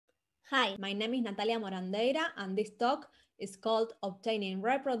Hi, my name is Natalia Morandeira, and this talk is called Obtaining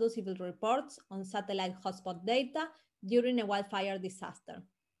Reproducible Reports on Satellite Hotspot Data During a Wildfire Disaster.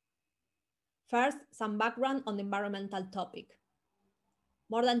 First, some background on the environmental topic.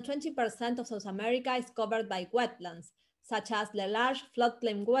 More than 20% of South America is covered by wetlands, such as the large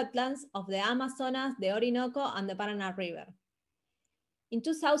floodplain wetlands of the Amazonas, the Orinoco, and the Paraná River. In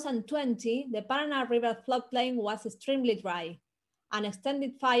 2020, the Paraná River floodplain was extremely dry, and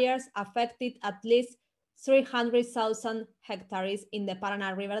extended fires affected at least 300,000 hectares in the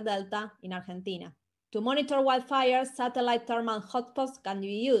Paraná River Delta in Argentina. To monitor wildfires, satellite thermal hotspots can be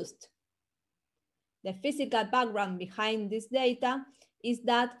used. The physical background behind this data is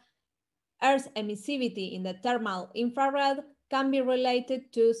that Earth's emissivity in the thermal infrared can be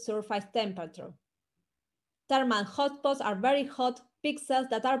related to surface temperature. Thermal hotspots are very hot pixels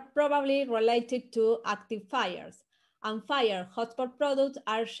that are probably related to active fires, and fire hotspot products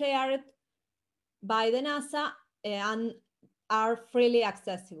are shared by the NASA and are freely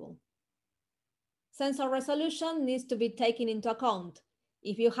accessible. Sensor resolution needs to be taken into account.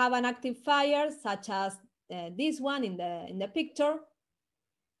 If you have an active fire, such as this one in the picture,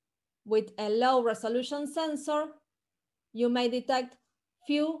 with a low resolution sensor, you may detect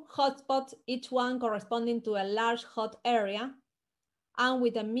few hotspots, each one corresponding to a large hot area, and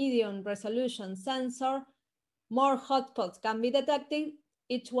with a medium resolution sensor, more hotspots can be detected,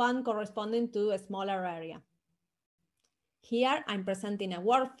 each one corresponding to a smaller area. Here I'm presenting a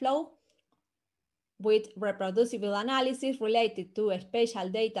workflow with reproducible analysis related to spatial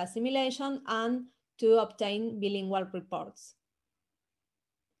data assimilation and to obtain bilingual reports.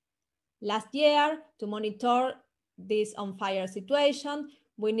 Last year, to monitor this on-fire situation,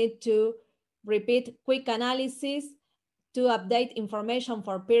 we need to repeat quick analysis to update information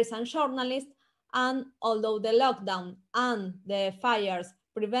for peers and journalists, and although the lockdown and the fires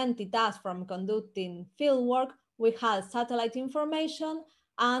prevented us from conducting fieldwork, we had satellite information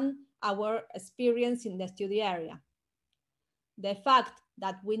and our experience in the study area. The fact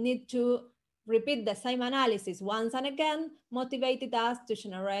that we need to repeat the same analysis once and again motivated us to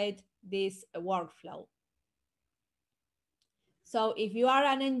generate this workflow. So if you are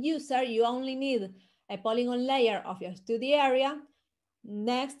an end user, you only need a polygon layer of your study area.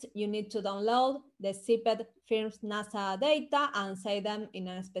 Next, you need to download the zipped firm's NASA data and save them in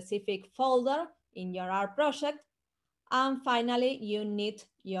a specific folder in your R project. And finally, you need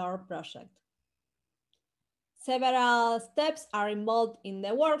your project. Several steps are involved in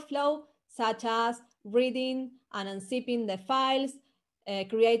the workflow, such as reading and unzipping the files,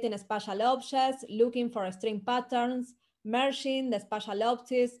 creating spatial objects, looking for string patterns, merging the spatial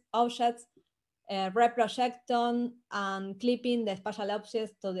objects, reprojecting and clipping the spatial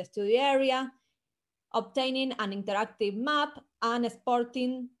objects to the study area, obtaining an interactive map, and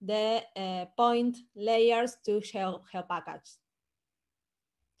exporting the point layers to GeoPackage.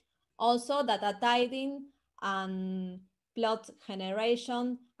 Also, data tidying and plot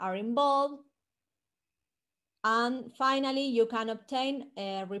generation are involved. And finally, you can obtain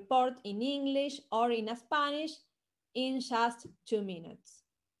a report in English or in Spanish in just 2 minutes.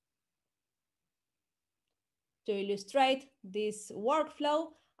 To illustrate this workflow,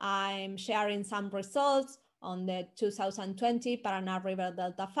 I'm sharing some results on the 2020 Paraná River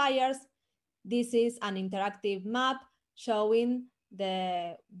Delta fires. This is an interactive map showing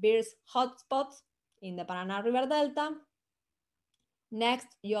the birds hotspots in the Paraná River Delta. Next,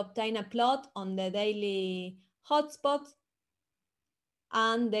 you obtain a plot on the daily hotspots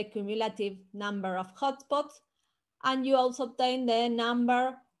and the cumulative number of hotspots, and you also obtain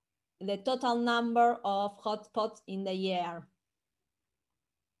the total number of hotspots in the year.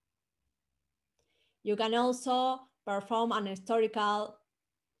 You can also perform an historical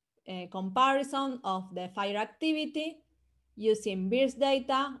comparison of the fire activity using birds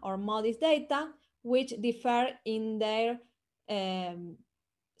data or MODIS data, which differ in their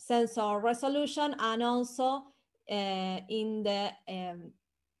sensor resolution and also in the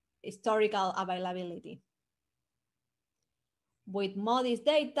historical availability. With MODIS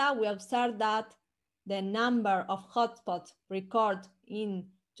data, we observe that the number of hotspots recorded in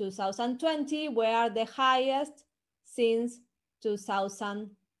 2020 were the highest since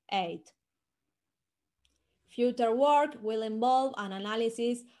 2008. Future work will involve an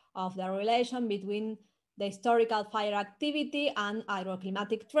analysis of the relation between the historical fire activity and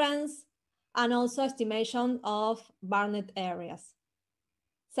agroclimatic trends, and also estimation of burned areas.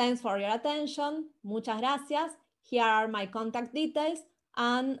 Thanks for your attention. Muchas gracias. Here are my contact details,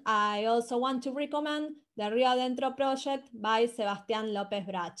 and I also want to recommend the Rio Adentro project by Sebastián López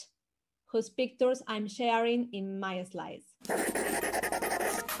Brach, whose pictures I'm sharing in my slides.